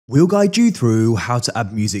We'll guide you through how to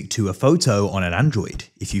add music to a photo on an Android.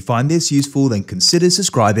 If you find this useful, then consider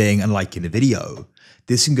subscribing and liking the video.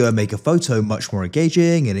 This can go and make a photo much more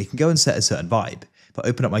engaging, and it can go and set a certain vibe. If I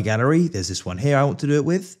open up my gallery, there's this one here I want to do it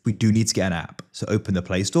with. We do need to get an app. So open the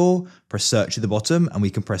Play Store, press search at the bottom, and we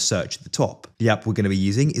can press search at the top. The app we're going to be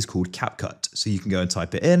using is called CapCut. So you can go and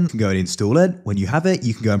type it in, you can go and install it. When you have it,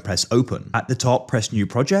 you can go and press open. At the top, press new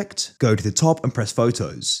project, go to the top and press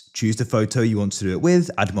photos. Choose the photo you want to do it with,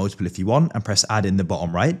 add multiple if you want, and press add in the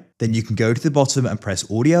bottom right. Then you can go to the bottom and press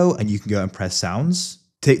audio, and you can go and press sounds.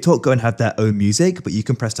 TikTok go and have their own music, but you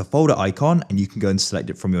can press the folder icon and you can go and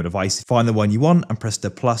select it from your device. Find the one you want and press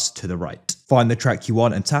the plus to the right. Find the track you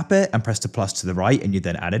want and tap it and press the plus to the right and you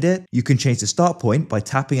then added it. You can change the start point by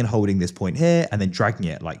tapping and holding this point here and then dragging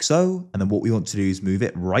it like so. And then what we want to do is move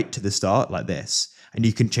it right to the start like this. And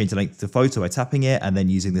you can change the length of the photo by tapping it and then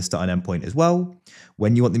using the start and end point as well.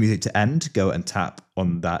 When you want the music to end, go and tap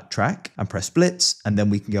on that track and press splits, and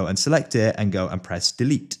then we can go and select it and go and press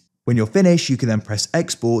delete. When you're finished, you can then press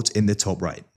export in the top right.